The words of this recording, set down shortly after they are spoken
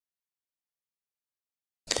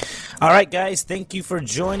All right, guys, thank you for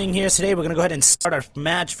joining here today. We're going to go ahead and start our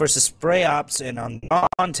match versus sprayOPS and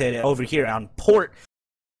Undaunted over here on Port.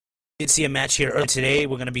 Did see a match here earlier today.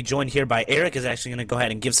 We're going to be joined here by Eric is actually going to go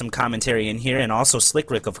ahead and give some commentary in here, and also Slick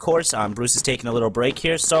Rick, of course. Bruce is taking a little break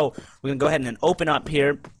here, so we're going to go ahead and open up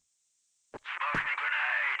here.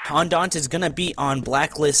 Undaunted is going to be on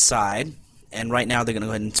Blacklist side. And right now they're going to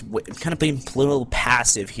go ahead and kind of be a little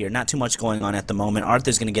passive here. Not too much going on at the moment.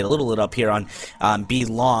 Arthur's going to get a little lit up here on B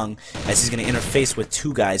long as he's going to interface with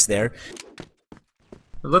two guys there.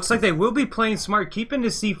 It looks like they will be playing smart, keeping the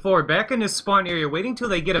C4 back in this spawn area, waiting till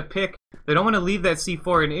they get a pick. They don't want to leave that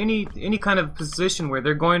C4 in any kind of position where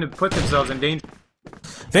they're going to put themselves in danger.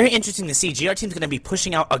 Very interesting to see. GR team's going to be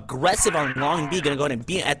pushing out aggressive on long B. Going to go ahead and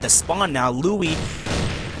be at the spawn now. Louis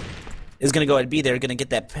is going to go ahead and be there, going to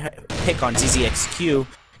get that pick on ZZXQ. Going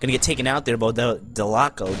to get taken out there by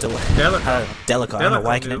Delico. Delico. I don't know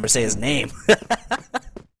why I can never say his name.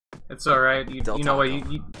 It's alright. You know what?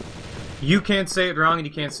 You can't say it wrong and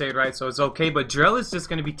you can't say it right, so it's okay. But Drell is just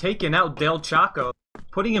going to be taking out Del Chaco,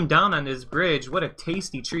 putting him down on this bridge. What a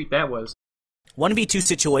tasty treat that was. 1v2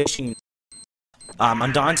 situation.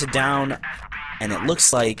 Undaunted down, and it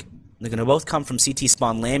looks like they're going to both come from CT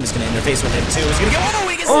spawn. Lamb is going to interface with him too. He's going to get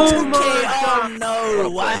he gets the 2K. Oh no!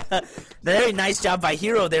 What? Very nice job by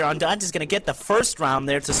Hero there. Undaunted is going to get the first round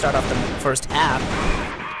there to start off the first half.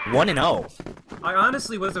 1-0. I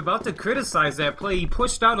honestly was about to criticize that play. He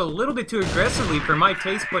pushed out a little bit too aggressively for my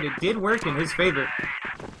taste, but it did work in his favor.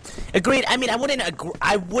 Agreed. I mean, I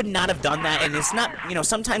would not have done that, and it's not,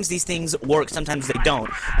 sometimes these things work, sometimes they don't,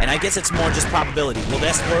 and I guess it's more just probability. Will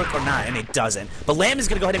this work or not? And it doesn't. But Lamb is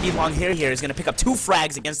going to go ahead and be long here. He's going to pick up 2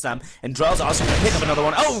 frags against them, and Drell's also going to pick up another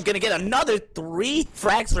one. Oh, going to get another 3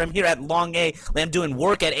 frags for him here at long A. Lamb doing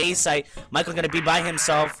work at A site. Michael going to be by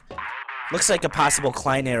himself. Looks like a possible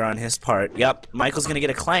Klein error on his part. Yep, Michael's going to get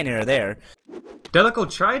a Klein error there. Delico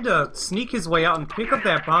tried to sneak his way out and pick up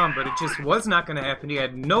that bomb, but it just was not going to happen. He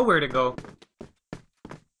had nowhere to go.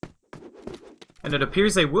 And it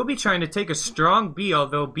appears they will be trying to take a strong B,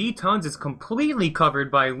 although B tons is completely covered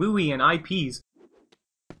by Louis and IPs.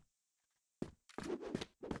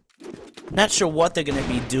 Not sure what they're going to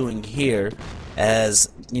be doing here, as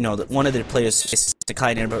one of their players is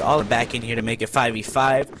declining, but all back in here to make it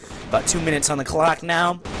 5v5. About 2 minutes on the clock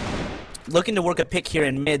now. Looking to work a pick here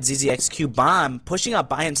in mid. ZZXQ bomb pushing up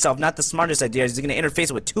by himself. Not the smartest idea. He's going to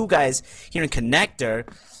interface with 2 guys here in connector.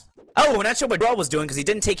 Oh, we're not sure what Brawl was doing because he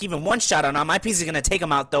didn't take even 1 shot on him. IPs is going to take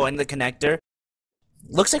him out though in the connector.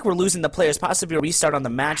 Looks like we're losing the players. Possibly a restart on the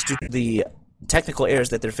match due to the technical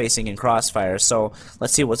errors that they're facing in Crossfire. So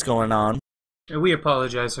let's see what's going on. We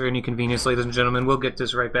apologize for any inconvenience, ladies and gentlemen. We'll get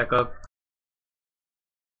this right back up.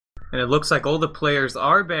 And it looks like all the players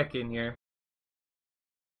are back in here.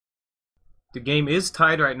 The game is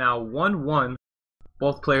tied right now, 1-1.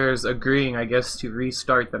 Both players agreeing, I guess, to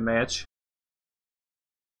restart the match.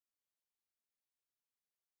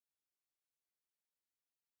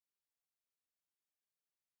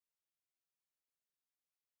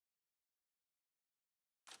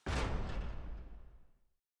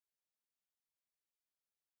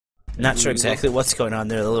 Not sure exactly what's going on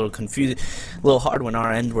there. A little confused, a little hard on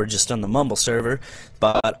our end. We're just on the Mumble server,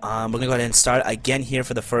 but we're gonna go ahead and start again here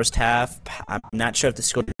for the first half. I'm not sure if this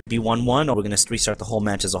is going to be 1-1 or we're gonna restart the whole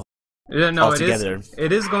match as a whole. Yeah, no, it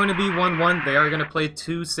is going to be 1-1. They are going to play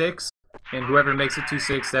 2-6, and whoever makes it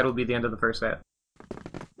 2-6, that'll be the end of the first half.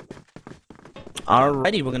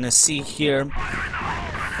 Alrighty, we're gonna see here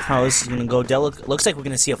how this is going to go. Looks like we're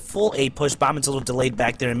going to see a full A push. Bomb is a little delayed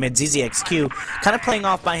back there in mid. ZZXQ kind of playing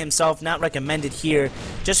off by himself. Not recommended here,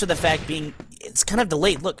 just for the fact being it's kind of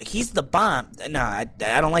delayed. Look, he's the bomb. No, I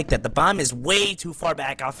don't like that. The bomb is way too far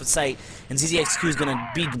back off of site, and ZZXQ is going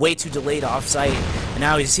to be way too delayed off site. And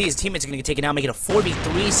now you see his teammates are going to get taken out, make it a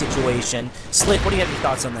 4v3 situation. Slick, what do you have your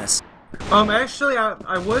thoughts on this? Actually,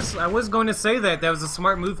 I was going to say that was a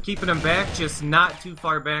smart move, keeping them back, just not too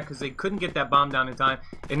far back, because they couldn't get that bomb down in time,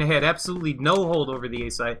 and they had absolutely no hold over the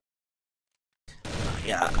A site.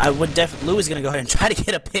 Yeah, I would definitely. Louis is going to go ahead and try to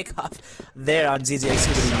get a pick off there on ZZXQ,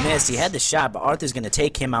 but he missed. He had the shot, but Arthur's going to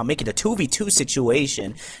take him out, make it a 2v2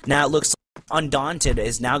 situation. Now it looks like Undaunted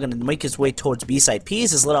is now going to make his way towards B side.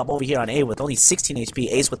 Peas is lit up over here on A with only 16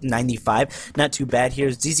 HP. Ace with 95. Not too bad here.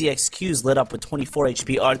 ZZXQ is lit up with 24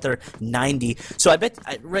 HP. Arthur 90. So I bet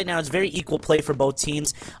right now it's very equal play for both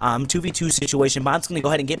teams. 2v2 situation. Bond's going to go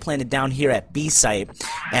ahead and get planted down here at B site.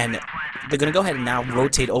 And they're going to go ahead and now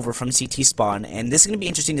rotate over from CT spawn. And this is going to be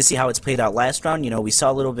interesting to see how it's played out last round. We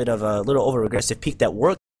saw a little bit of a little over-aggressive peak that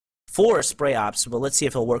worked for sprayOPS, but let's see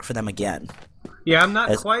if it'll work for them again. Yeah, I'm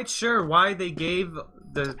not quite sure why they gave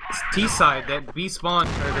the T side, that B spawn,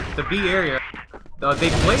 or the B area, they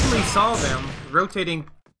blatantly saw them rotating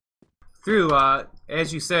through.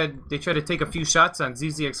 As you said, they tried to take a few shots on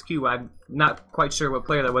ZZXQ. I'm not quite sure what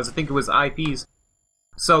player that was. I think it was IPs.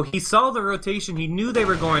 So he saw the rotation. He knew they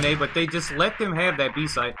were going A, but they just let them have that B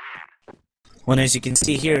side. Well, as you can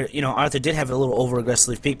see here, you know, Arthur did have a little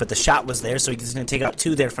over-aggressive peek, but the shot was there, so he's going to take out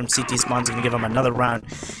 2 there from CT spawns. Going to give him another round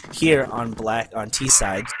here on T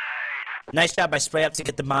side. Nice job by sprayOPS to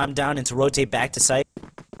get the bomb down and to rotate back to site.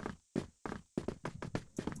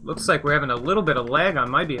 Looks like we're having a little bit of lag on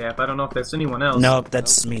my behalf. I don't know if that's anyone else. Nope,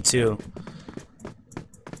 that's me too.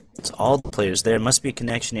 It's all the players there. Must be a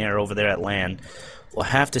connection error over there at LAN. We'll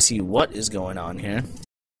have to see what is going on here.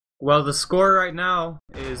 Well, the score right now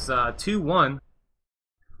is 2-1.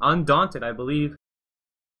 Undaunted, I believe.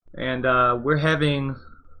 And we're having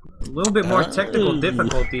a little bit more technical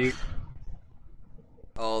difficulty.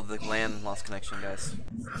 Oh, the LAN lost connection, guys.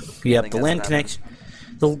 Yep, the LAN connection.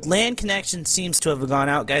 The LAN connection seems to have gone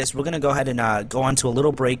out, guys. We're gonna go ahead and go on to a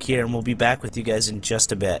little break here, and we'll be back with you guys in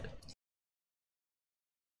just a bit.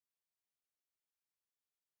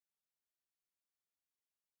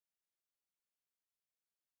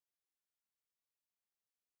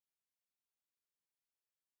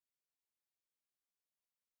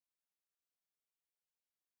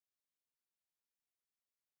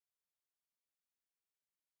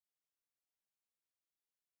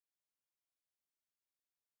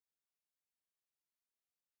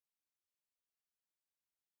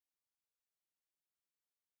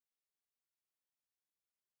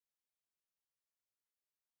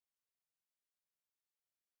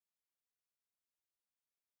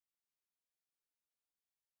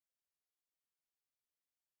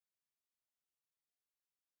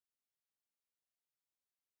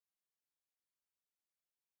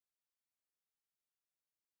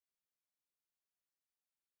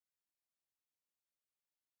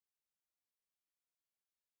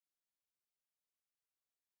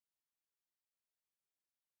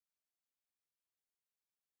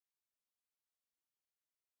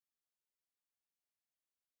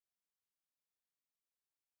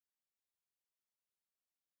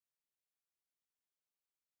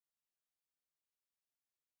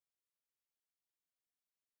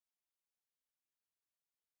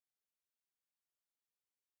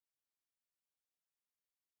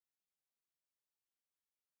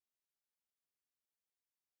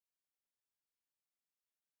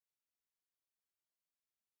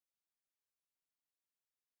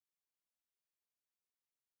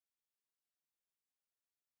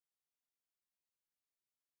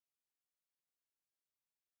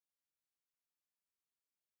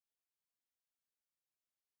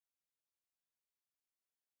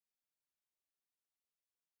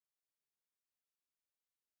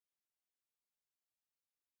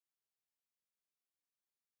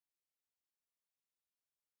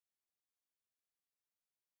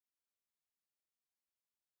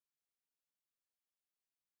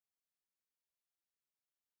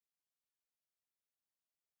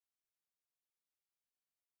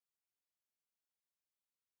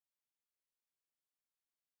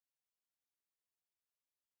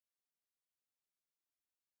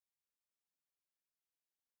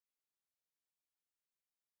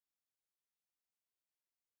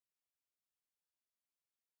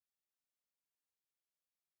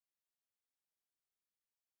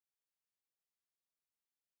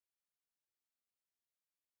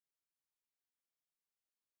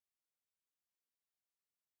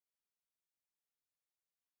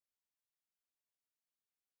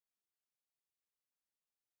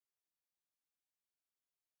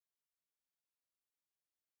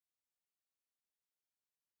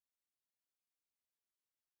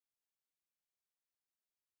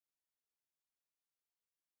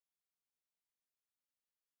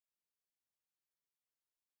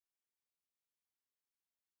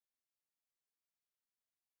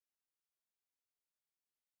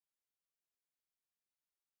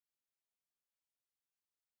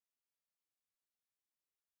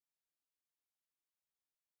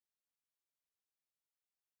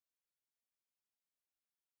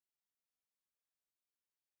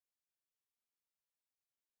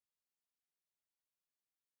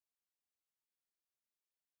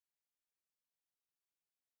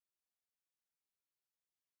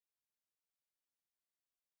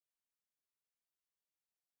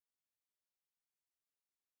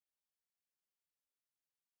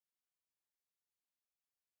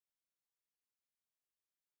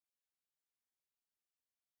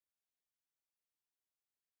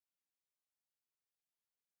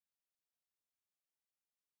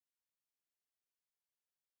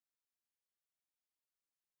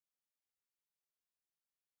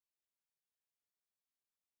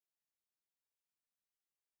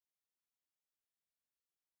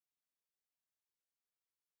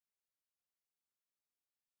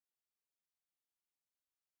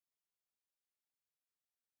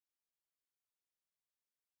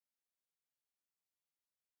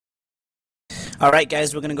 All right,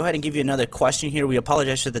 guys, we're going to go ahead and give you another question here. We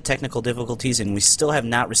apologize for the technical difficulties, and we still have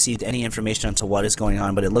not received any information onto what is going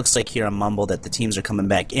on, but it looks like here on Mumble that the teams are coming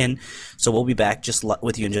back in, so we'll be back just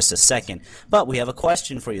with you in just a second. But we have a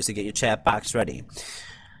question for you, so get your chat box ready.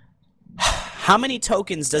 How many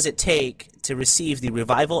tokens does it take to receive the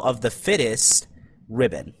Revival of the Fittest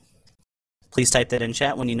ribbon? Please type that in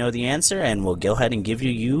chat when you know the answer, and we'll go ahead and give you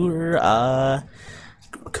your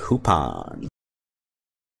coupon.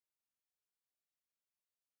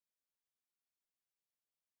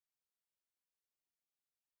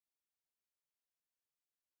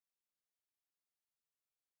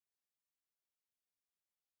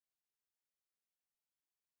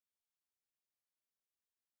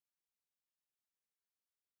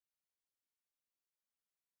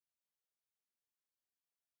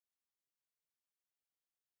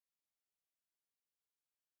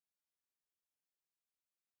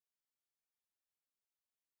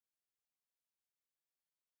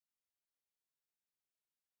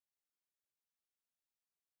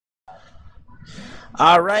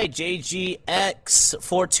 All right,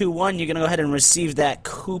 JGX421, you're going to go ahead and receive that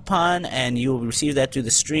coupon, and you will receive that through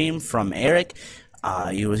the stream from Eric.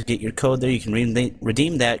 You will get your code there. You can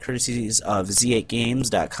redeem that courtesies of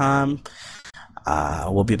z8games.com.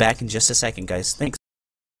 We'll be back in just a second, guys. Thanks.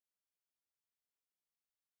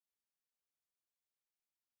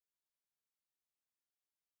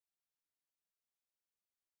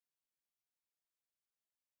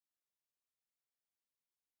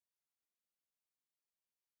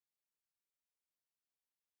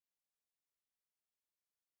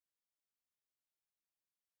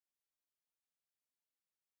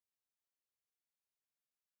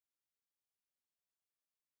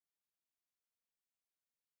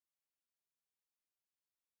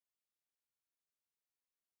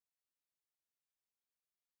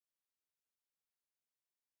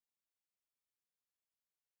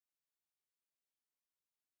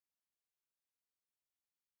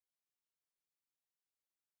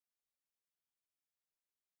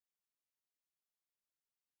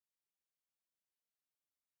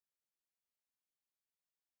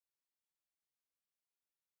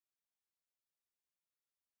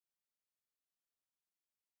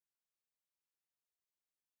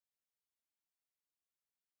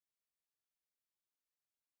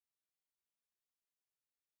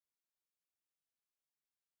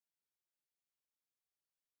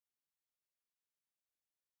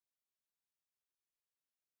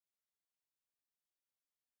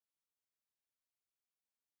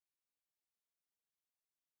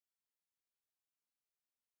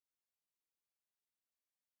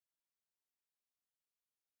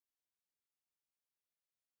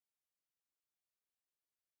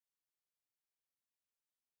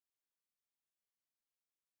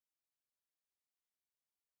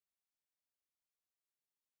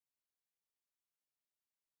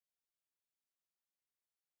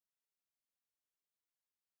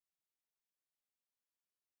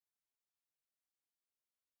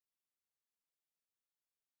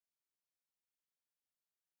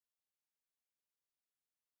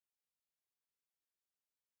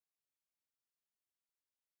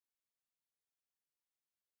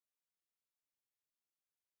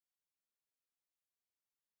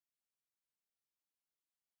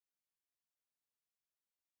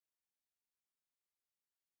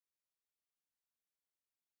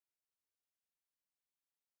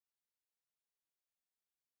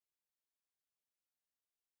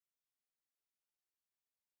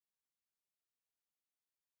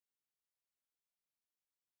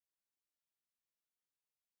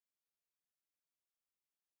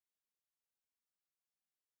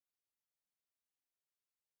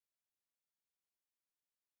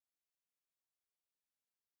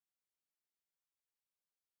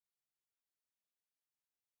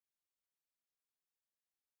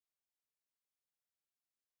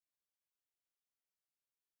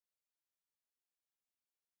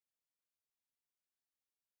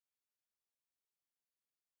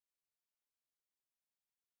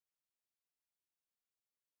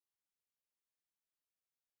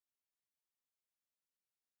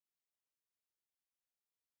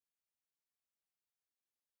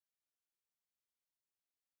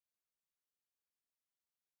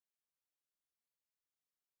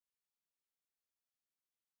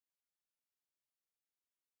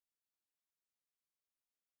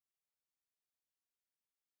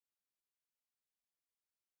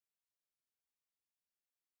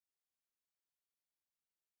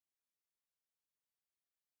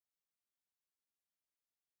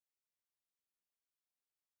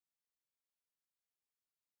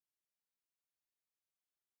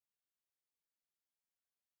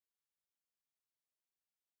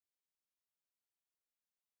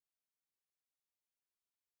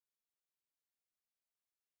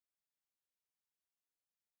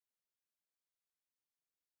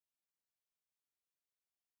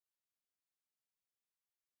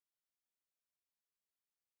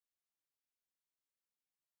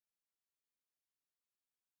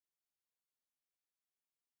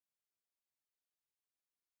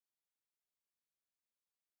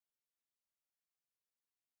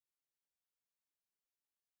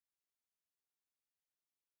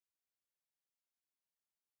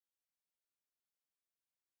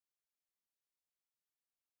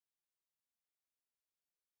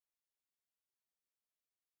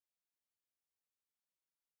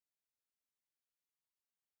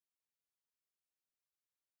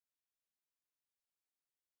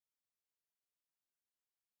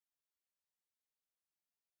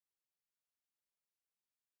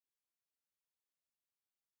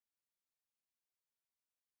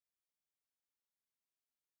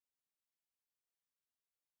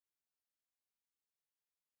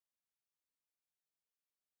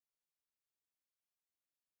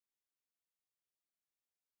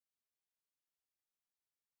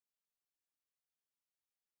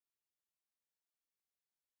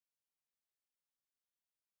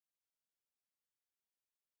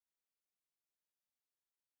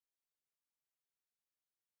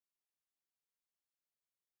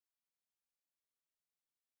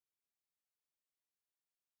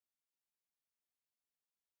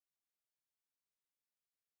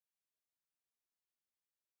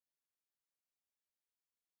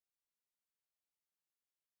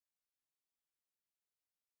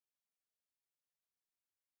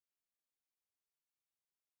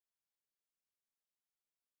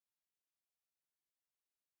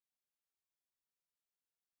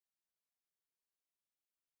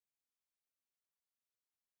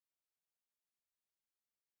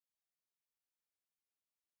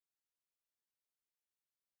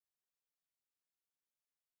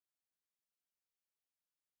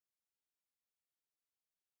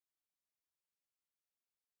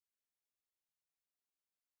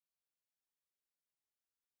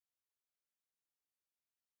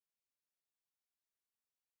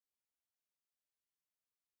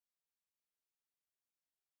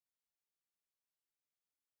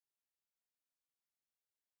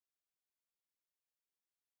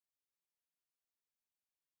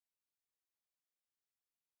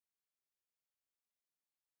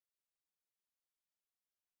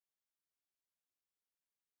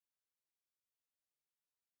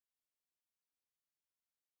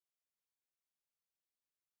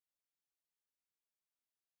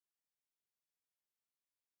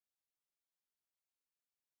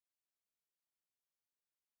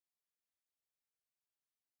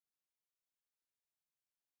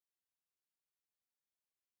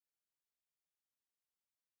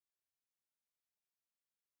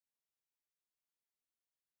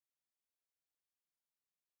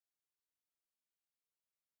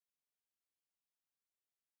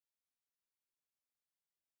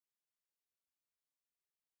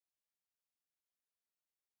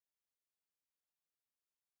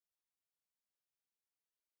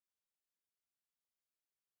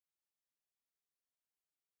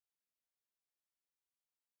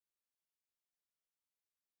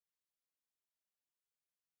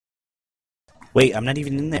 Wait, I'm not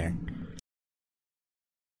even in there.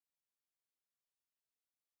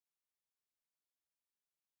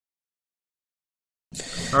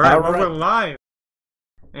 Alright, well, we're live.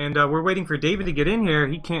 And we're waiting for David to get in here.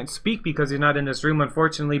 He can't speak because he's not in this room,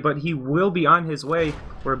 unfortunately, but he will be on his way.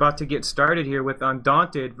 We're about to get started here with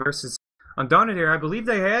Undaunted versus Undaunted here. I believe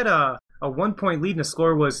they had a 1-point lead and the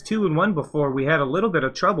score was 2-1 before. We had a little bit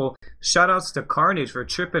of trouble. Shoutouts to Carnage for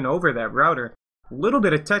tripping over that router. A little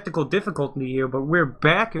bit of technical difficulty here, but we're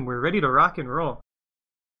back and we're ready to rock and roll.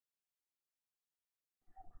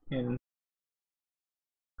 And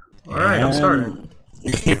alright, I'm starting.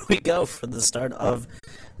 Here we go for the start of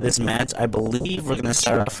this match. I believe we're going to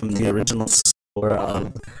start off from the original score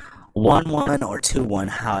of 1-1 or 2-1.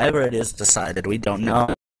 However it is decided, we don't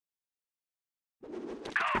know.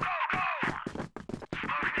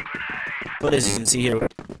 But as you can see here, we're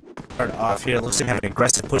start off here. It looks like we have an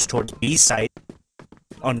aggressive push towards B site.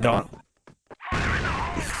 Undaunted.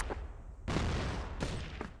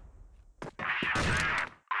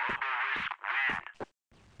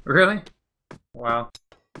 Really? Wow.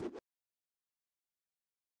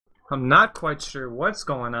 I'm not quite sure what's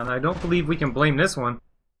going on. I don't believe we can blame this one.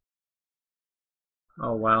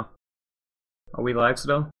 Oh, wow. Are we live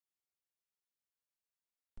still?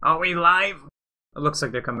 Are we live? It looks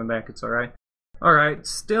like they're coming back. It's alright. Alright,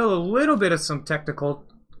 still a little bit of some technical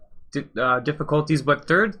difficulties, but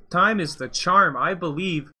third time is the charm, I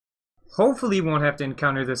believe. Hopefully we won't have to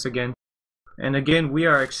encounter this again. And again, we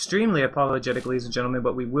are extremely apologetic, ladies and gentlemen,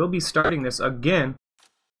 but we will be starting this again.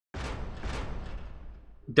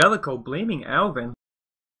 Delico blaming Alvin.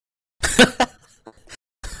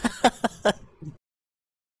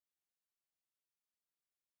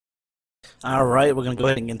 Alright, we're going to go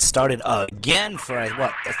ahead and get started again for,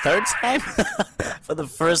 what, the third time? For the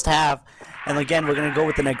first half. And again, we're going to go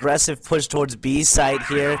with an aggressive push towards B side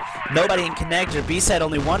here. Nobody in connector. B side,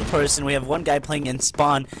 only one person. We have one guy playing in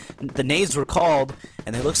spawn. The nades were called.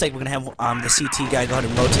 And it looks like we're going to have the CT guy go ahead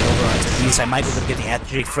and rotate over onto B side. Michael going to get the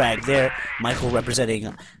at-trick frag there. Michael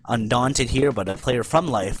representing Undaunted here, but a player from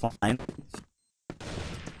Lifeline.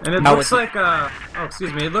 And it looks like, oh,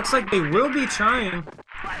 excuse me. It looks like they will be trying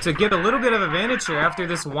to get a little bit of advantage here after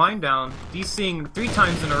this wind down. DCing 3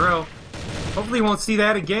 times in a row. Hopefully we won't see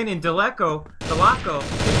that again in Delico taking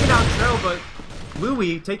out Trail, but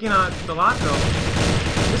Louis taking out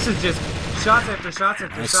Delico. This is just shots after shots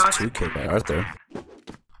after shots. 2K by Arthur.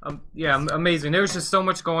 Yeah, amazing. There was just so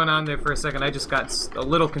much going on there for a second. I just got a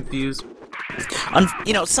little confused.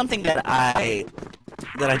 You know, something that I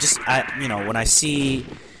you know, when I see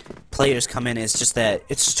players come in, it's just that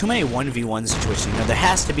it's too many 1v1 situations. You know, there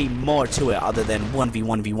has to be more to it other than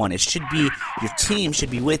 1v1v1. It should be, your team should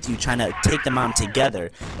be with you trying to take them on together.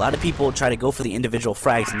 A lot of people try to go for the individual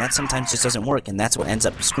frags, and that sometimes just doesn't work, and that's what ends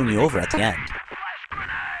up screwing you over at the end.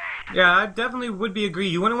 Yeah, I definitely would be agree.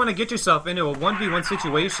 You wouldn't want to get yourself into a 1v1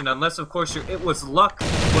 situation unless, of course, it was luck.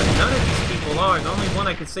 But none of these people are. The only one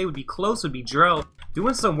I could say would be close would be Drell,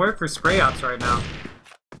 doing some work for sprayOPS right now.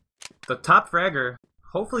 The top fragger.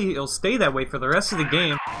 Hopefully he'll stay that way for the rest of the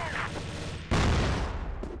game.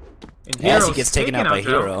 And As he gets taken out by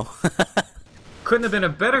Hero. Couldn't have been a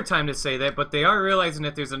better time to say that, but they are realizing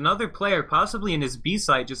that there's another player, possibly in his B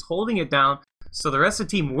site, just holding it down. So the rest of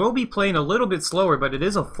the team will be playing a little bit slower, but it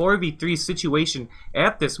is a 4v3 situation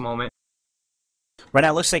at this moment. Right now,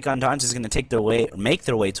 it looks like Undaunted is going to make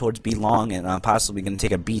their way towards B long, and possibly going to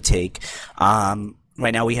take a B take.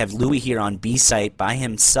 Right now we have Louis here on B site by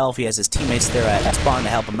himself. He has his teammates there at spawn to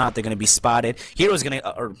help him out. They're going to be spotted. Hero's going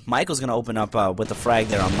to, or Michael's going to open up with the frag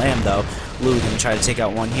there on Lamb though. Louis going to try to take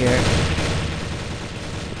out one here.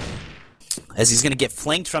 As he's going to get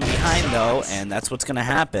flanked from behind though, and that's what's going to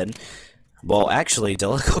happen. Well, actually,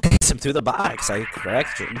 Delico gets him through the box.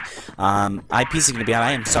 Correction. IP's going to be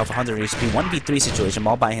by himself, 100 HP, 1v3 situation,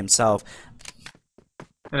 all by himself.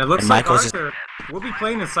 And it looks like Arthur will be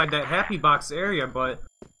playing inside that happy box area, but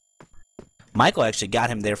Michael actually got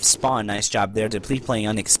him there for spawn. Nice job there. Deplete playing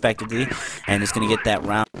unexpectedly, and is going to get that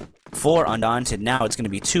round for Undaunted. Now it's going to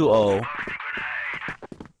be 2-0.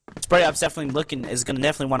 sprayOPS is going to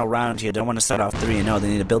definitely want a round here. They don't want to start off 3-0. They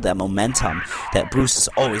need to build that momentum that Bruce is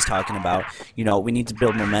always talking about. You know, we need to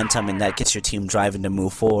build momentum, and that gets your team driving to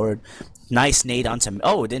move forward. Nice nade onto...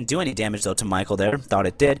 Oh, it didn't do any damage, though, to Michael there. Thought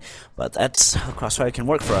it did, but that's how crossfire can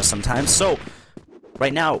work for us sometimes. So,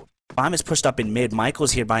 right now, Bomb is pushed up in mid.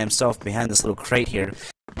 Michael's here by himself behind this little crate here.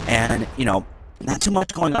 And, you know, not too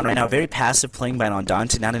much going on right now. Very passive playing by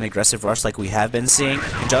Undaunted, not an aggressive rush like we have been seeing.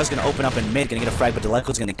 And Joe's going to open up in mid, going to get a frag, but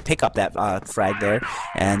Delico's going to pick up that frag there.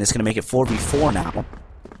 And it's going to make it 4v4 now.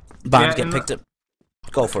 Bomb's getting picked up.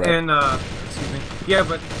 Go for it. And, excuse me. Yeah,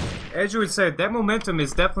 but as you would say, that momentum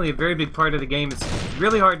is definitely a very big part of the game. It's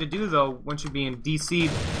really hard to do, though, once you're being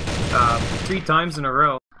DC'd 3 times in a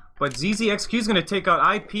row. But ZZXQ is going to take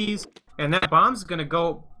out IPs, and that bomb's going to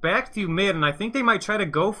go back through mid, and I think they might try to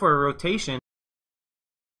go for a rotation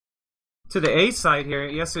to the A side here.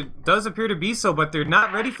 Yes, it does appear to be so, but they're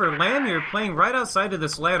not ready for LAN here, playing right outside of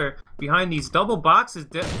this ladder behind these double boxes.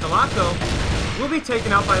 Delaco will be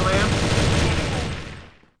taken out by LAN.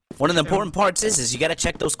 One of the important parts is you got to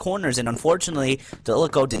check those corners, and unfortunately,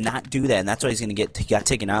 Delaco did not do that, and that's why he got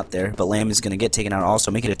taken out there. But Lamb is going to get taken out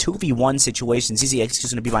also, making it a 2v1 situation. ZZX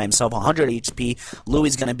is going to be by himself, 100 HP. Louis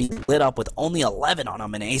is going to be lit up with only 11 on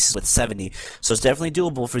him, and Ace with 70. So it's definitely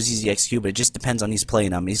doable for ZZXQ, but it just depends on who's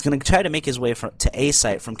playing him. He's going to try to make his way to A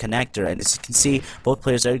site from connector, and as you can see, both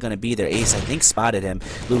players are going to be there. Ace, I think, spotted him.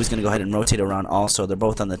 Louis is going to go ahead and rotate around also. They're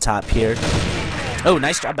both on the top here. Oh,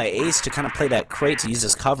 nice job by Ace to kind of play that crate to use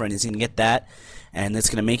his cover, and he's going to get that, and it's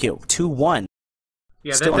going to make it 2-1.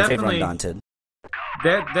 Yeah, still in favor of Undaunted.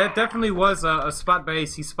 That definitely was a spot by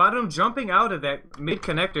Ace. He spotted him jumping out of that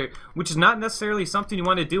mid-connector, which is not necessarily something you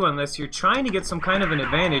want to do unless you're trying to get some kind of an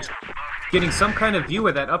advantage, getting some kind of view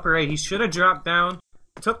of that upper A. He should have dropped down,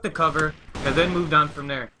 took the cover, and then moved on from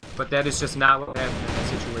there. But that is just not what happened in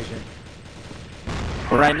that situation.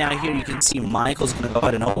 Right now here you can see Michael's going to go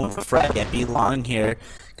ahead and open for Fred at B long here.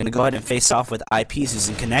 Going to go ahead and face off with IPs who's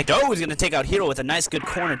in connect. Oh, he's going to take out Hero with a nice good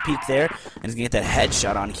corner peek there. And he's going to get that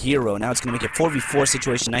headshot on Hero. Now it's going to make it 4v4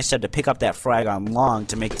 situation. Nice job to pick up that frag on long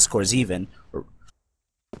to make the scores even.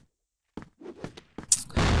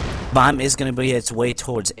 Bomb is going to be its way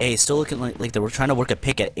towards A. Still looking like they were trying to work a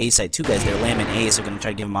pick at A side. 2 guys there, Lamb and Ace are going to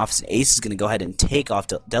try to give him off. Ace is going to go ahead and take off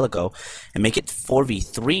Delaco and make it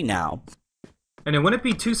 4v3 now. And it wouldn't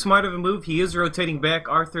be too smart of a move. He is rotating back.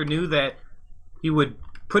 Arthur knew that he would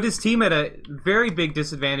put his team at a very big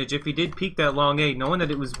disadvantage if he did peek that long A, knowing that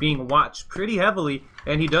it was being watched pretty heavily,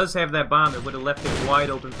 and he does have that bomb. It would have left it wide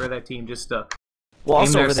open for that team just to well,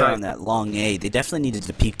 also over there on that long A, they definitely needed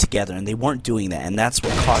to peek together, and they weren't doing that, and that's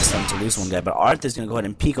what cost them to lose one guy. But Arthur's going to go ahead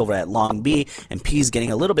and peek over at long B, and P's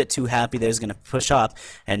getting a little bit too happy there. He's going to push up,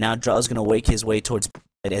 and now Drell's going to wake his way towards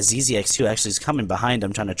as ZZXQ actually is coming behind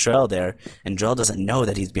him, trying to trail there, and Drell doesn't know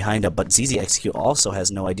that he's behind him, but ZZXQ also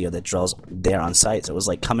has no idea that Drell's there on site, so it was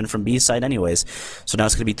like coming from B side anyways. So now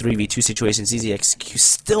it's going to be 3v2 situation. ZZXQ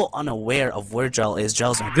still unaware of where Drell is.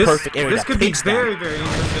 Drell's in a perfect area. This could be very, very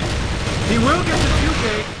interesting. He will get the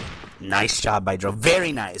 2K. Nice job by Drell.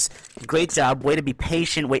 Very nice. Great job. Way to be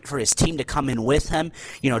patient. Wait for his team to come in with him.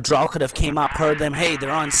 You know, Drell could have came up, heard them. Hey, they're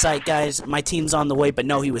on site, guys. My team's on the way. But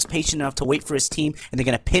no, he was patient enough to wait for his team, and they're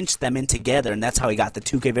going to pinch them in together, and that's how he got the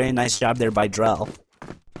 2K. Very nice job there by Drell.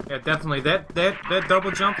 Yeah, definitely. That double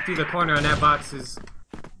jump through the corner on that box is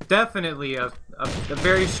definitely a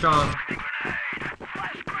very strong...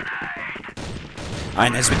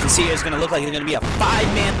 And as we can see, it's going to look like it's going to be a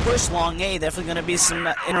 5-man push long A. Definitely going to be some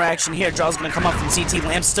interaction here. Drell's going to come up from CT.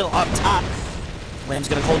 Lamb's still up top. Lamb's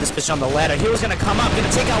going to hold this pitch on the ladder. Hero's going to come up, going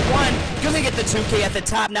to take out one. Going to get the 2K at the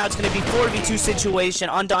top. Now it's going to be 4v2 situation.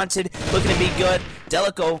 Undaunted looking to be good.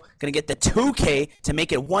 Delaco going to get the 2K to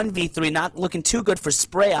make it 1v3. Not looking too good for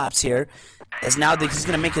sprayOPS here. As now he's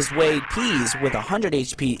going to make his way P's with 100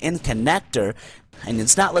 HP in connector. And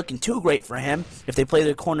it's not looking too great for him if they play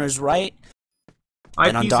their corners right.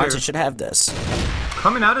 And Undaunted should have this.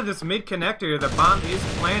 Coming out of this mid-connector, the bomb is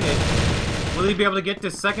planted. Will he be able to get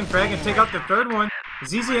this second frag and take out the third one?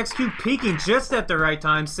 ZZXQ peeking just at the right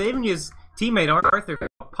time, saving his teammate Arthur from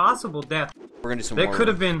a possible death. We're gonna do some that could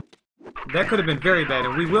have been very bad,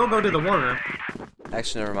 and we will go to the war room.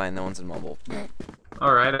 Actually, never mind. No one's in Mumble.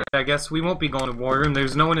 Alright, I guess we won't be going to war room.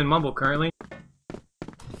 There's no one in Mumble currently.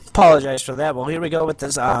 Apologize for that. Well, here we go with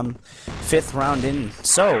this 5th round in.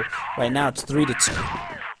 So right now it's 3-2.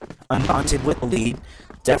 Undaunted with the lead.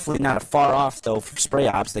 Definitely not far off though for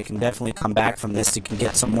sprayOPS. They can definitely come back from this. They can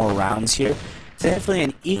get some more rounds here. Definitely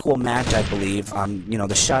an equal match, I believe. You know,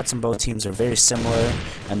 the shots in both teams are very similar,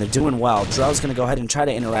 and they're doing well. Drell's going to go ahead and try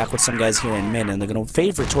to interact with some guys here in mid, and they're going to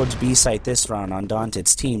favor towards B site this round on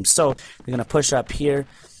Daunted's team. So they're going to push up here.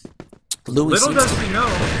 Little does he know,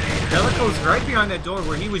 Delaco's right behind that door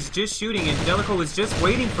where he was just shooting, and Delaco was just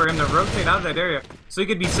waiting for him to rotate out of that area so he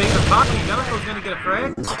could be safe and popping. Delaco's gonna get a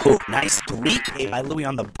frag. Oh, nice 3K by Louis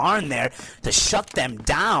on the barn there to shut them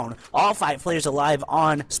down. All 5 players alive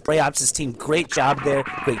on sprayOPS' team. Great job there.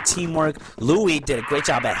 Great teamwork. Louis did a great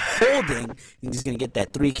job at holding, and he's gonna get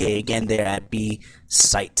that 3K again there at B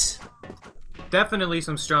site. Definitely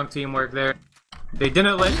some strong teamwork there. They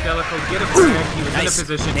didn't let Delaco get a frag. He was in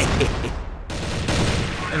a position.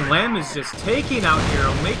 And Lamb is just taking out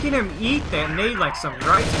Hero, making him eat that nade like some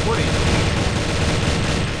rice pudding.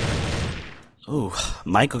 Ooh,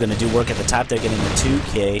 Michael gonna do work at the top there, getting the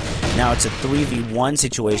 2K. Now it's a 3v1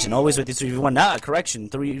 situation. Always with the 3v1. Nah, correction,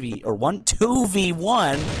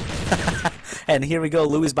 2v1. And here we go.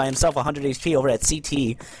 Louis by himself, 100 HP over at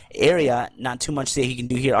CT area. Not too much that he can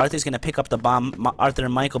do here. Arthur's gonna pick up the bomb. Arthur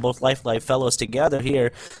and Michael, both life fellows together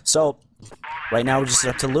here. So right now we're just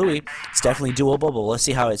up to Louis. It's definitely doable, but let's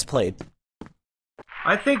see how it's played.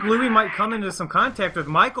 I think Louis might come into some contact with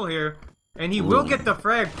Michael here. And he will get the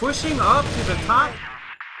frag, pushing up to the top,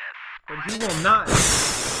 but he will not.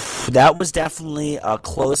 That was definitely a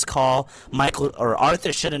close call. Michael or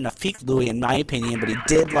Arthur shouldn't have peeked Louis, in my opinion, but he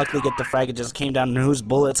did luckily get the frag. It just came down to whose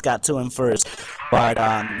bullets got to him first. But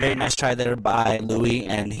very nice try there by Louis,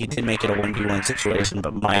 and he did make it a 1v1 situation.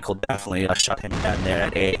 But Michael definitely shut him down there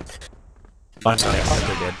at 8. I'm sorry,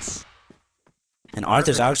 Arthur did. And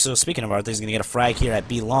Arthur's actually, speaking of Arthur, he's going to get a frag here at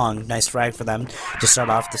B long. Nice frag for them to start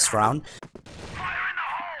off this round.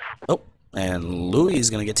 Oh, and Louis is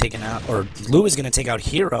going to get taken out, or Louis is going to take out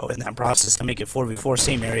Hero in that process to make it 4v4,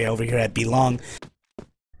 same area over here at B long.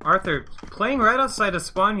 Arthur playing right outside of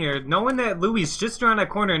spawn here, knowing that Louis is just around that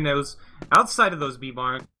corner and those outside of those B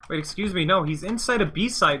barns. Wait, excuse me, no, he's inside of B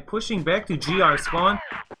side, pushing back to GR spawn.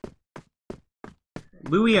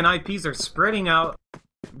 Louis and IPs are spreading out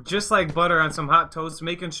just like butter on some hot toast,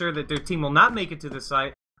 making sure that their team will not make it to the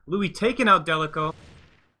site. Louis taking out Delico.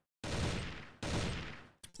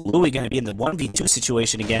 Louis going to be in the 1v2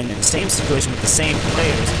 situation again, in the same situation with the same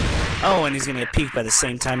players. Oh, and he's going to get peeked by the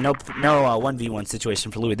same time. No 1v1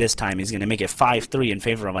 situation for Louis this time. He's going to make it 5-3 in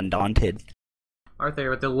favor of Undaunted.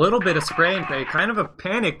 Arthur with a little bit of spray and pray. Kind of a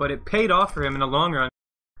panic, but it paid off for him in the long run.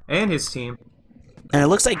 And his team. And it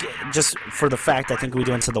looks like, just for the fact, I think we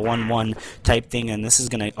do into the 1-1 type thing, and this is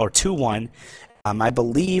going to, or 2-1. I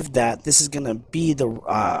believe that this is going to be the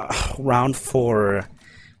round for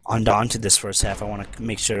Undaunted this first half. I want to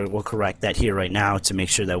make sure we'll correct that here right now to make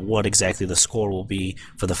sure that what exactly the score will be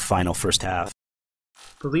for the final first half.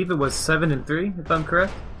 I believe it was 7-3, if I'm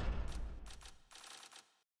correct.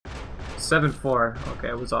 7-4. Okay,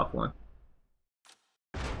 I was off one.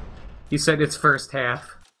 He said it's first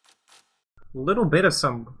half. A little bit of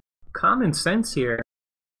some common sense here,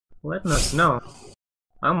 letting us know.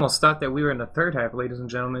 I almost thought that we were in the third half, ladies and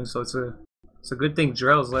gentlemen, so it's a good thing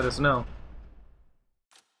Drell's let us know.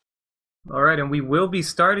 Alright, and we will be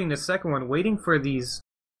starting the second one, waiting for these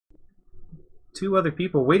two other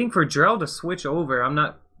people, waiting for Drell to switch over. I'm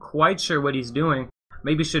not quite sure what he's doing.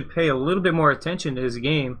 Maybe should pay a little bit more attention to his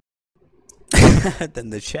game. Than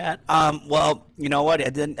the chat. Well, you know what?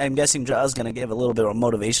 I'm guessing Drell's gonna give a little bit of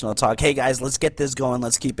motivational talk. Hey guys, let's get this going.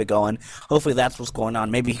 Let's keep it going. Hopefully that's what's going on.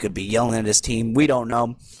 Maybe he could be yelling at his team. We don't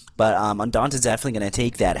know. But Undaunted's definitely gonna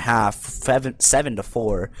take that half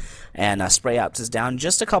 7-4, and sprayOPS is down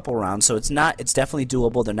just a couple rounds, so it's definitely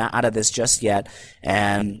doable. They're not out of this just yet,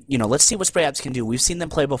 and you know, let's see what sprayOPS can do. We've seen them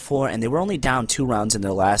play before, and they were only down 2 rounds in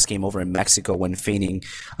their last game over in Mexico when feigning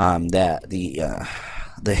the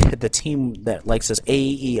team that likes us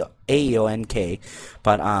AEONK.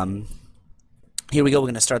 But here we go. We're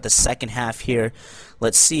going to start the second half here.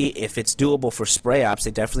 Let's see if it's doable for sprayOPS.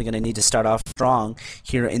 They're definitely going to need to start off strong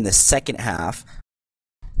here in the second half.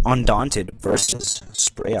 Undaunted versus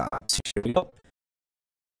sprayOPS. Here we go.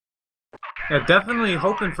 Yeah, definitely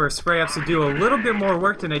hoping for sprayOPS to do a little bit more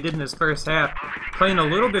work than they did in this first half. Playing a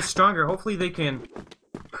little bit stronger. Hopefully they can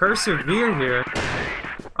persevere here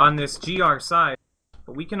on this GR side.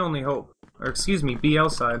 But we can only hope. Or excuse me, BL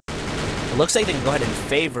side. It looks like they can go ahead and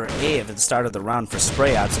favor A at the start of the round for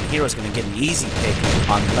sprayOPS, and Hero's going to get an easy pick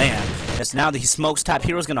on land. As now that he smokes top,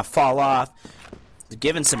 Hero's going to fall off. They're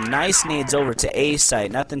giving some nice nades over to A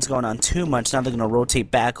site. Nothing's going on too much. Now they're going to rotate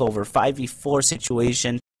back over. 5v4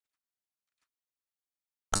 situation.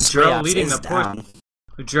 Drell leading the push.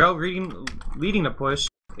 Drell leading the push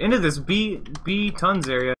into this B tons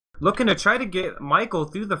area. Looking to try to get Michael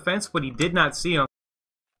through the fence, but he did not see him.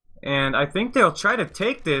 And I think they'll try to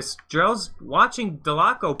take this. Drell's watching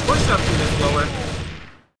Delaco push up to this lower.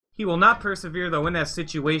 He will not persevere, though, in that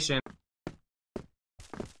situation.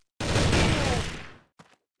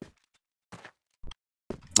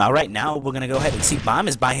 All right, now we're going to go ahead and see Bomb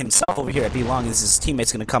is by himself over here at B long. His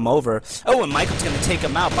teammate's going to come over. Oh, and Michael's going to take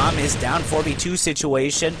him out. Bomb is down, 4v2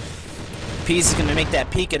 situation. Peace is going to make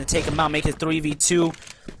that peek, going to take him out, make it 3v2.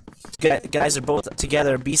 Guys are both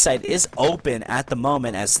together. B side is open at the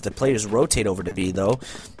moment as the players rotate over to B, though.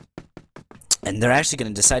 And they're actually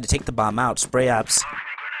going to decide to take the bomb out. sprayOPS.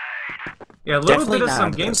 Yeah, a little bit of some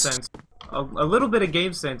game sense. A little bit of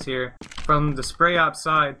game sense here from the sprayOPS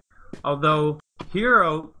side. Although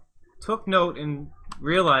Hero took note and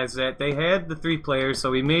realized that they had the 3 players,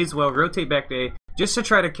 so he may as well rotate back to A. just to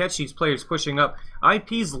try to catch these players pushing up.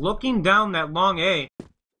 IP's looking down that long A.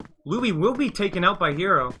 Louis will be taken out by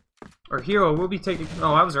Hero. Or Hero will be taken...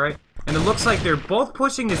 Oh, I was right. And it looks like they're both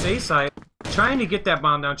pushing this A side, trying to get that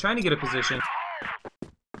bomb down, trying to get a position.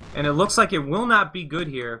 And it looks like it will not be good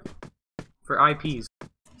here for IPs.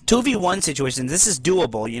 2v1 situation, this is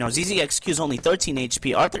doable. You know, ZZXQ is only 13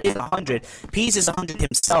 HP, Arthur is 100, Peas is 100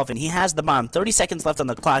 himself, and he has the bomb. 30 seconds left on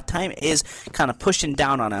the clock. Time is kind of pushing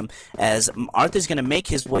down on him, as Arthur's going to make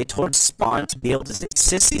his way towards spawn to be able to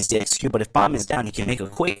assist ZZXQ, but if bomb is down, he can make a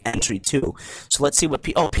quick entry too. So let's see what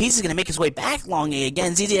Peas is going to make his way back long A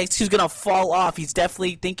again. ZZXQ is going to fall off. He's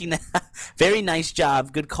definitely thinking that. Very nice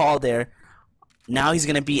job. Good call there. Now he's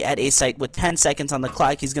going to be at A site with 10 seconds on the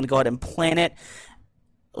clock. He's going to go ahead and plant it.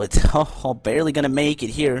 Barely gonna make it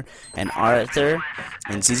here, and Arthur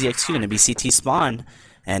and ZZXQ gonna be CT spawn,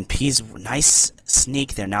 and P's nice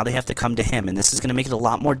sneak there. Now they have to come to him, and this is gonna make it a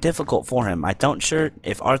lot more difficult for him. I don't sure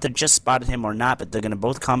if Arthur just spotted him or not, but they're gonna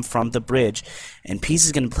both come from the bridge, and P's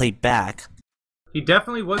is gonna play back. He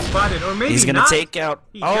definitely was spotted, or maybe he's gonna not. Take out.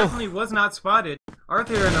 He definitely was not spotted.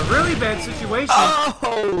 Arthur in a really bad situation.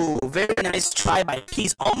 Oh, very nice try by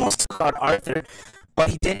P's. Almost took out Arthur. But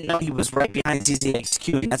he didn't know he was right behind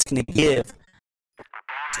ZZXQ, and that's going to give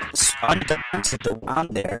Undaunted the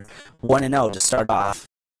round there, 1-0 to start off.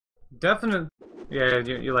 Definitely, yeah,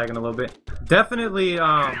 you're lagging a little bit. Definitely,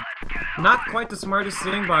 not quite the smartest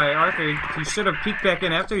thing by Arthur. He should have peeked back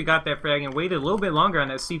in after he got that frag and waited a little bit longer on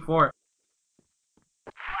that C4.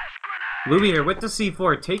 Louis here with the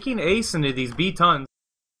C4, taking Ace into these B-tons.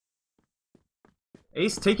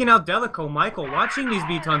 Ace taking out Delico. Michael watching these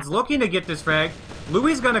B-tons, looking to get this frag.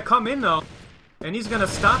 Louis is going to come in though, and he's going to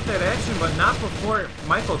stop that action, but not before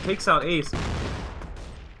Michael takes out Ace.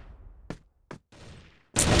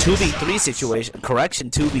 2v3 situation, correction,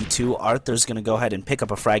 2v2. Arthur's going to go ahead and pick up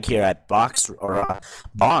a frag here at box or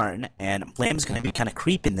barn, and Lamb's going to be kind of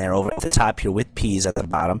creeping there over at the top here with Peas at the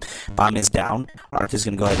bottom. Bomb is down. Arthur's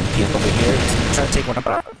going to go ahead and peek over here. He's going to try to take one up,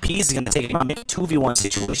 but Peas is going to take him on. 2v1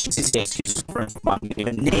 situation. ZZXQ for bomb.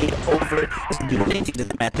 Even nade over. Doesn't do anything to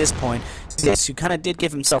them at this point. ZZXQ kind of did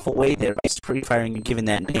give himself away there by pre-firing and giving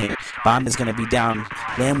that nade. Bomb is going to be down.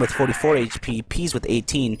 Lamb with 44 HP. Peas with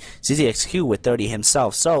 18. ZZXQ with 30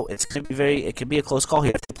 himself. So it's gonna be it could be a close call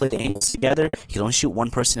here. If they play the angles together, you can only shoot one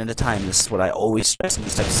person at a time. This is what I always stress in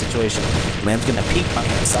these types of situations. Lamb's gonna peek by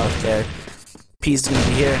himself there. P's gonna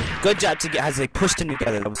be here. Good job to get as they pushed them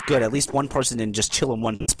together. That was good. At least one person didn't just chill in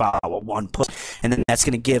one spot or one push. And then that's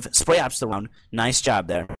gonna give sprayOPS the round. Nice job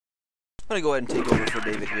there. I'm gonna go ahead and take over for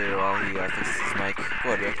David here while he fixes his mic.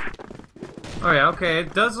 Go ahead, Rick. Oh yeah, okay.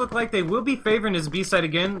 It does look like they will be favoring his B side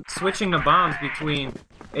again, switching the bombs between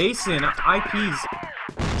Ace and IPs.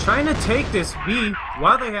 Trying to take this B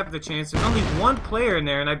while they have the chance. There's only one player in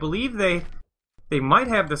there, and I believe they might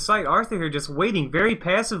have the site. Arthur here just waiting very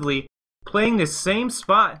passively, playing this same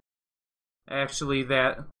spot, actually,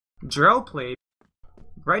 that Drell played,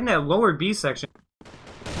 right in that lower B section.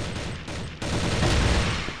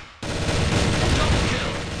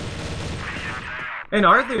 And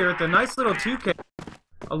Arthur with a nice little 2K.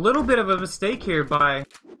 A little bit of a mistake here by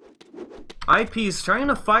IP's trying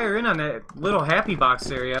to fire in on that little happy box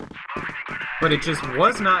area, but it just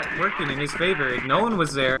was not working in his favor. No one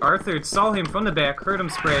was there. Arthur saw him from the back, heard him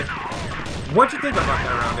spray. What'd you think about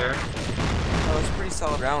that round there? Oh, it was a pretty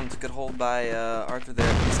solid round. Good hold by Arthur there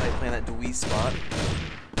at B-side playing that Dewey spot.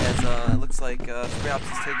 As it looks like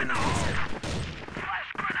sprayOPS is taking this B-side.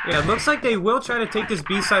 Yeah, it looks like they will try to take this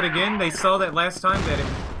B-side again. They saw that last time that it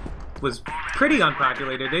was pretty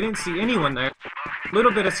unpopulated. They didn't see anyone there.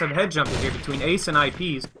 Little bit of some head jumping here between Ace and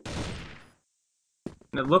IPs.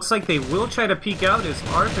 And it looks like they will try to peek out as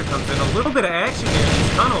Arthur comes in. A little bit of action here in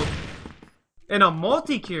these tunnels. And a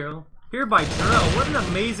multi-kill here by Terrell. What an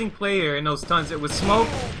amazing player in those tons. It was smoke.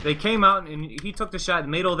 They came out and he took the shot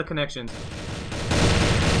and made all the connections.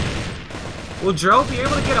 Will Drell be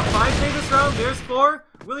able to get a 5K this round? There's 4.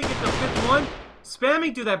 Will he get the 5th one?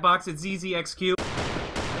 Spamming through that box at ZZXQ.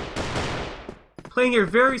 Playing here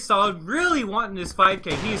very solid, really wanting this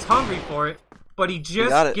 5K. He's hungry for it, but he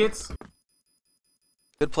just gets...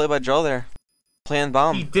 Good play by Joe there. Playing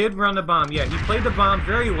bomb. He did run the bomb, yeah. He played the bomb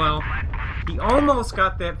very well. He almost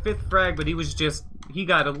got that 5th frag, but he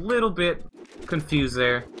got a little bit confused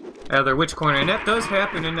there. Either which corner, and that does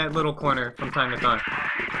happen in that little corner from time to time.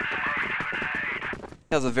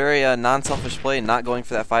 That was a very non-selfish play, not going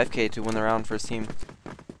for that 5K to win the round for his team.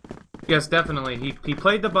 Yes, definitely. He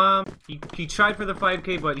played the bomb. He tried for the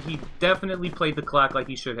 5K, but he definitely played the clock like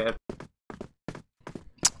he should have.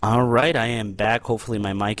 All right, I am back. Hopefully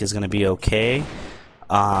my mic is going to be okay.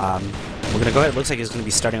 We're gonna go ahead. It looks like it's gonna be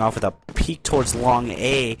starting off with a peek towards long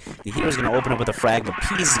A. The hero's gonna open up with a frag, but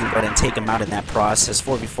Peas is gonna go ahead and take him out in that process.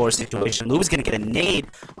 4v4 situation. Lou's gonna get a nade.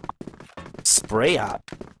 sprayOPS.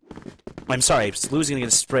 I'm sorry, Lou's gonna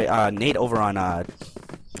get a nade over on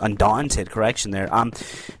Undaunted. Correction there. And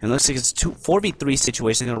it looks like it's 4v3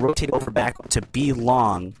 situation. They're gonna rotate over back to B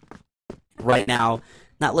long. Right now,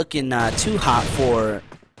 not looking too hot for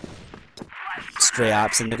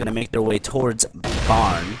sprayOPS, and they're gonna make their way towards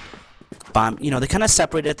Barn. You know, they kind of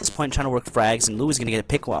separated at this point, trying to work frags, and Lou is going to get a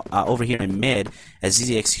pick over here in mid, as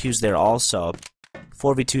ZZXQ's there also.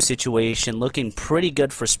 4v2 situation, looking pretty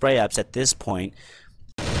good for sprayOPS at this point.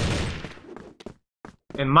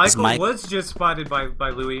 And Michael was just spotted by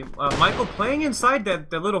Louis. Michael playing inside that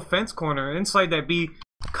little fence corner, inside that B.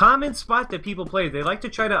 Common spot that people play. They like to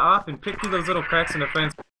try to op and pick through those little cracks in the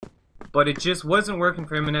fence. But it just wasn't working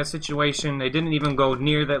for him in that situation. They didn't even go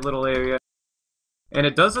near that little area. And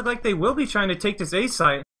it does look like they will be trying to take this A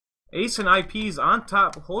site. Ace and IPs on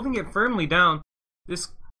top, holding it firmly down. This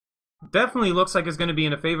definitely looks like it's going to be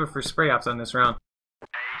in a favor for sprayOPS on this round.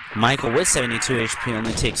 Michael with 72 HP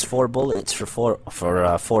only takes 4 bullets for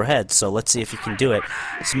four heads, so let's see if he can do it.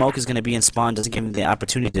 Smoke is going to be in spawn, doesn't give him the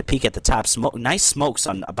opportunity to peek at the top. Nice smokes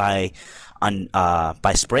by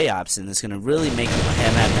sprayOPS, and it's going to really make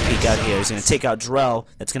him have to peek out here. He's going to take out Drell.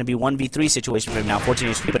 That's going to be 1v3 situation for him now, 14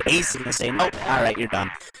 HP, but Ace is going to say, nope, alright, you're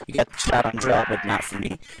done. You got the shot on Drell, but not for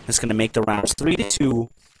me. It's going to make the rounds 3-2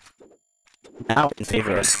 now in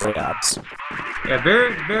favor of sprayOPS. Yeah,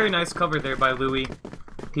 very, very nice cover there by Louis.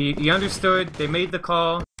 He understood, they made the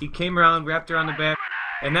call, he came around, wrapped around the back,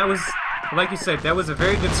 and that was, like you said, that was a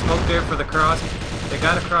very good smoke there for the cross. They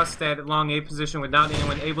got across that long A position without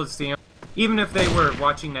anyone able to see him. Even if they were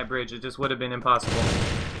watching that bridge, it just would have been impossible.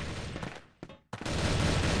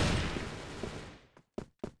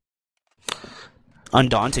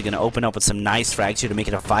 Undaunted going to open up with some nice frags here to make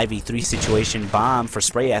it a 5v3 situation. Bomb for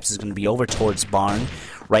sprayOPS is going to be over towards Barn.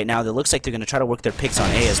 Right now, it looks like they're going to try to work their picks on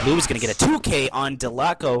A, as Lou is going to get a 2K on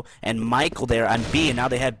Delaco and Michael there on B, and now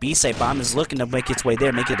they have B site. Bomb is looking to make its way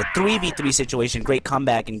there, make it a 3v3 situation. Great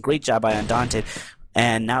comeback and great job by Undaunted.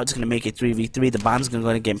 And now it's going to make it 3v3. The bomb's going to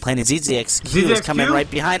go and get planted. ZZXQ is coming right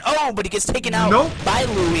behind. Oh, but he gets taken out by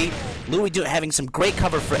Louis. Louis having some great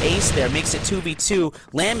cover for Ace there. Makes it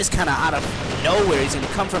 2v2. Lamb is kind of out of nowhere. He's going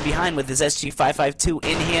to come from behind with his SG552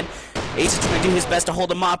 in hand. Ace is trying to do his best to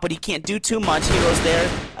hold him off, but he can't do too much. Hero's there.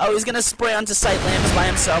 Oh, he's going to spray onto site. Lamb is by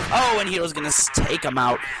himself. Oh, and Hero's going to take him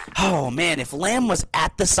out. Oh, man, if Lamb was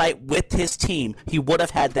at the site with his team, he would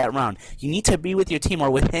have had that round. You need to be with your team or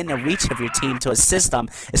within the reach of your team to assist them,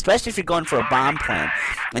 especially if you're going for a bomb plan.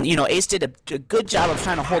 And, you know, Ace did a good job of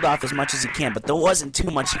trying to hold off as much as he can, but there wasn't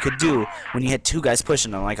too much he could do when you had 2 guys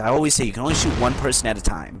pushing him. Like I always say, you can only shoot 1 person at a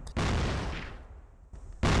time.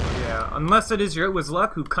 Unless it is your It Was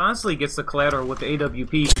Luck, who constantly gets the collateral with the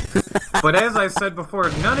AWP. But as I said before,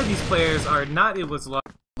 none of these players are not It Was Luck,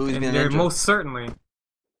 and they're most certainly.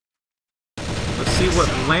 Let's see what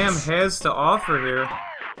Lamb has to offer here.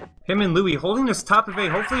 Him and Louis holding this top of A.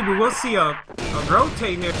 Hopefully we will see a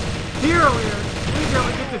rotate here. Hero here. Louis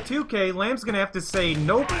going to get the 2K. Lamb's going to have to say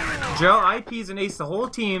nope. Drell, IPs, and Ace, the whole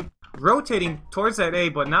team rotating towards that A,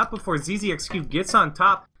 but not before ZZXQ gets on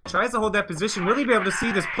top. Tries to hold that position, really be able to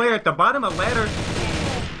see this player at the bottom of the ladder.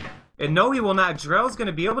 And no, he will not. Drell's going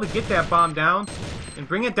to be able to get that bomb down and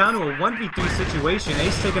bring it down to a 1v3 situation.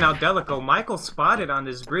 Ace taking out Delico. Michael spotted on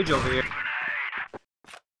this bridge over here.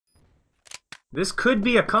 This could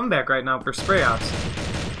be a comeback right now for sprayOPS.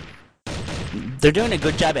 They're doing a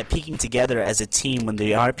good job at peeking together as a team when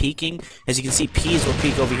they are peeking. As you can see, Peas will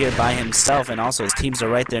peek over here by himself, and also his teams are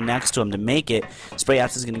right there next to him to make it.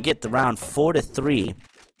 sprayOPS is going to get the round 4-3.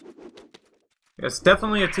 It's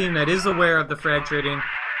definitely a team that is aware of the frag trading,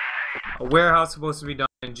 aware how it's supposed to be done,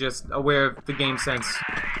 and just aware of the game sense.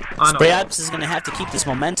 sprayOPS is going to have to keep this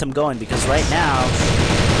momentum going, because right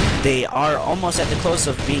now they are almost at the close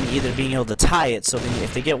of being able to tie it. So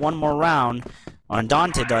if they get one more round, or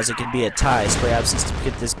Undaunted does, it could be a tie. sprayOPS needs to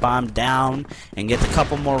get this bomb down and get a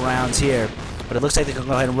couple more rounds here. But it looks like they can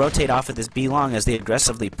go ahead and rotate off of this B long as they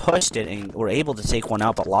aggressively pushed it and were able to take one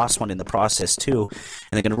out, but lost one in the process too.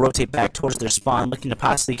 And they're going to rotate back towards their spawn, looking to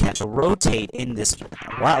possibly catch a rotate in this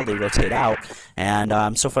while they rotate out.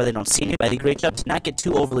 And so far they don't see anybody. Great job to not get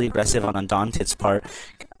too overly aggressive on Undaunted's part.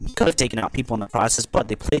 Could have taken out people in the process, but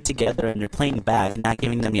they played together and they're playing back, not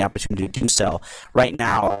giving them the opportunity to do so. Right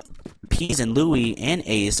now, Peas and Louis and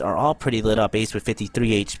Ace are all pretty lit up. Ace with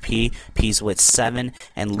 53 HP, Peas with 7,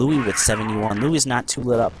 and Louis with 71. Louis is not too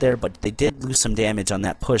lit up there, but they did lose some damage on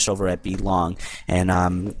that push over at B long.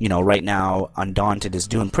 And, you know, right now, Undaunted is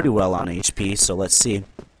doing pretty well on HP, so let's see.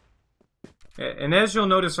 And as you'll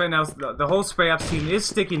notice right now, the whole sprayOPS team is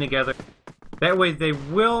sticking together. That way they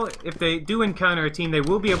will, if they do encounter a team, they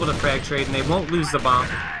will be able to frag trade and they won't lose the bomb.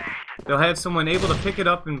 They'll have someone able to pick it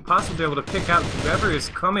up and possibly able to pick out whoever is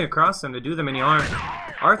coming across them to do them any harm.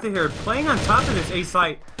 Arthur here playing on top of this A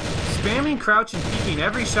site, spamming crouch and peeking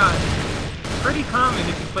every shot. Pretty common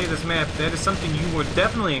if you play this map. That is something you would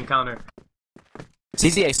definitely encounter.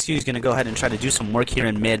 ZZXQ is going to go ahead and try to do some work here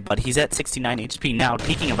in mid, but he's at 69 HP now,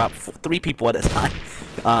 peeking about 3 people at a time.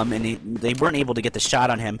 And they weren't able to get the shot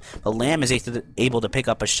on him, but Lamb is able to pick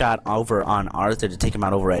up a shot over on Arthur to take him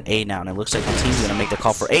out over at A now, and it looks like the team's going to make the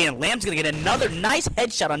call for A, and Lamb's going to get another nice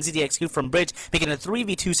headshot on ZZXQ from Bridge, making it a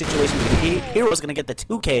 3v2 situation. Hero's going to get the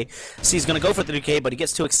 2K, so he's going to go for the 2K, but he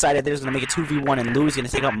gets too excited. There's going to make it 2v1, and Louis is going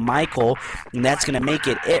to take out Michael, and that's going to make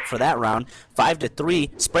it for that round.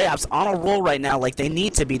 5-3. sprayOPS on a roll right now, like they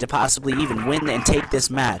need to be to possibly even win and take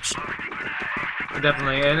this match.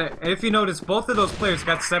 Definitely, and if you notice, both of those players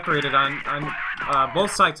got separated on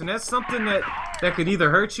both sides, and that's something that could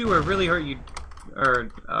either hurt you or really hurt you, or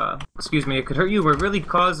excuse me, it could hurt you or really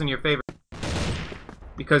cause in your favor.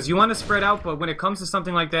 Because you want to spread out, but when it comes to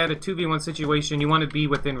something like that, a 2v1 situation, you want to be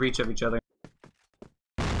within reach of each other.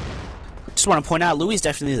 Just want to point out, Louis is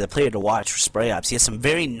definitely the player to watch for sprayOPS. He has some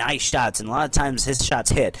very nice shots, and a lot of times his shots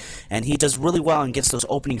hit, and he does really well and gets those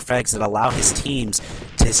opening frags that allow his team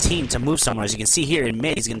to move somewhere. As you can see here in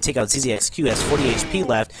mid, he's going to take out ZZXQ, has 40 HP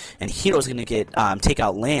left, and Hero's going to get take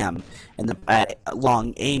out Lamb at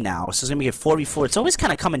long A now. So it's going to be a 4v4. It's always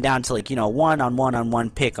kind of coming down to, like, you know,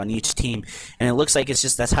 one-on-one pick on each team, and it looks like it's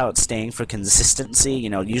just that's how it's staying for consistency. You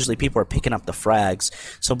know, usually people are picking up the frags.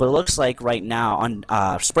 So, but it looks like right now on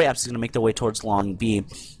sprayOPS is going to make their way towards long B,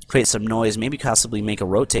 create some noise, maybe possibly make a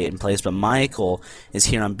rotate in place, but Michael is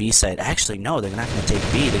here on B side. Actually, no, they're not going to take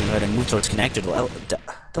B. They're going to go ahead and move towards connector.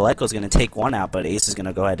 Deleco's going to take one out, but Ace is going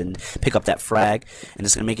to go ahead and pick up that frag, and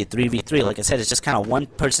it's going to make it 3v3. Like I said, it's just kind of one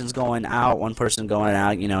person's going out, one person going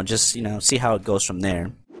out, you know, just, you know, see how it goes from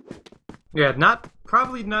there. Yeah,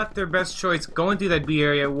 probably not their best choice going through that B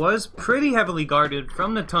area. It was pretty heavily guarded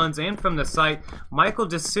from the tons and from the site. Michael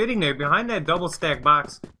just sitting there behind that double stack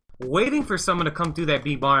box, waiting for someone to come through that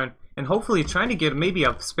B barn, and hopefully trying to get maybe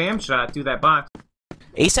a spam shot through that box.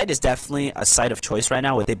 A side is definitely a side of choice right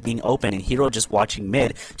now with it being open and Hero just watching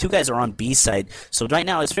mid. 2 guys are on B side, so right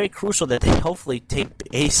now it's very crucial that they hopefully take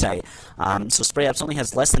A side. So sprayOPS only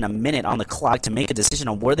has less than a minute on the clock to make a decision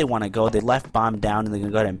on where they want to go. They left bomb down and they're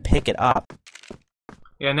going to go ahead and pick it up.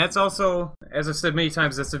 Yeah, and that's also, as I've said many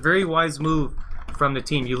times, that's a very wise move from the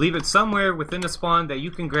team. You leave it somewhere within the spawn that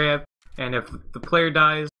you can grab, and if the player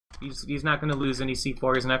dies, he's not going to lose any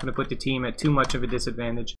C4. He's not going to put the team at too much of a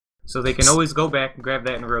disadvantage. So they can always go back and grab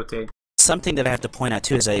that and rotate. Something that I have to point out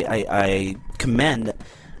too is I commend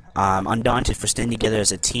Undaunted for staying together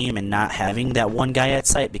as a team and not having that one guy at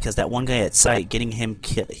site, because that one guy at site, getting him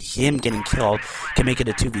getting killed can make it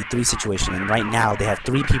a 2v3 situation. And right now they have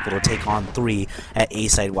 3 people to take on 3 at A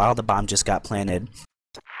side while the bomb just got planted.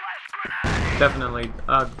 Definitely.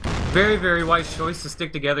 Very, very wise choice to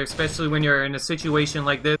stick together, especially when you're in a situation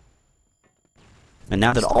like this. And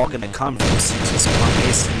now they're all going to come from this one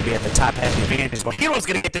base and be at the top half of the advantage. But Hero's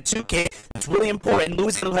going to get the 2K. That's really important.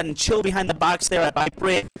 Louis is going to go ahead and chill behind the box there by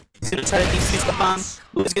Brit. He's going to try to defuse the bomb.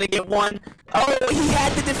 Louis is going to get one. Oh, he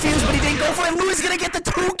had the defuse, but he didn't go for it. Louis is going to get the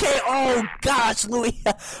 2K. Oh, gosh, Louis.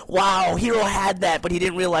 Wow, Hero had that, but he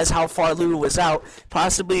didn't realize how far Louis was out.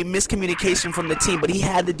 Possibly miscommunication from the team, but he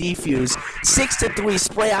had the defuse. 6-3.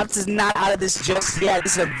 sprayOPS is not out of this just yet.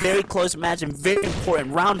 This is a very close match and very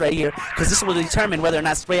important round right here, because this will determine whether or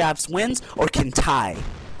not sprayOPS wins or can tie.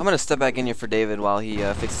 I'm going to step back in here for David while he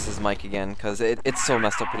fixes his mic again, because it's so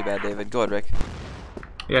messed up pretty bad, David. Go ahead, Rick.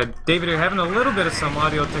 Yeah, David, you're having a little bit of some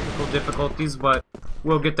audio technical difficulties, but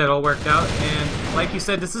we'll get that all worked out. And like you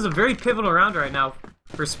said, this is a very pivotal round right now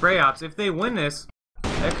for sprayOPS. If they win this,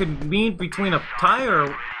 that could mean between a tie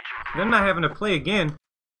or them not having to play again.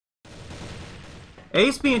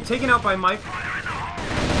 Ace being taken out by Mike.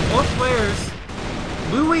 Both players,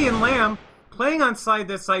 Louis and Lamb, playing on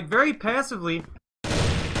this side very passively.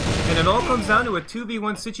 And it all comes down to a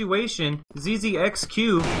 2v1 situation.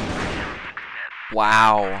 ZZXQ.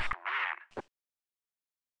 Wow.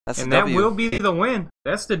 That's and the that W. will be the win.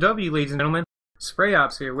 That's the W, ladies and gentlemen.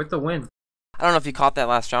 sprayOPS here with the win. I don't know if you caught that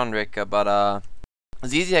last round, Rick, but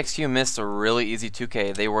ZZXQ missed a really easy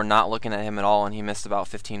 2K. They were not looking at him at all, and he missed about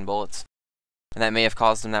 15 bullets. And that may have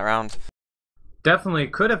caused him that round. Definitely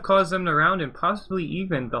could have caused them the round and possibly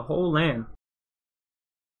even the whole LAN.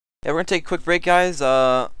 Yeah, we're going to take a quick break, guys.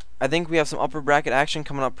 I think we have some upper bracket action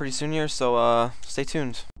coming up pretty soon here, so stay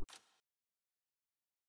tuned.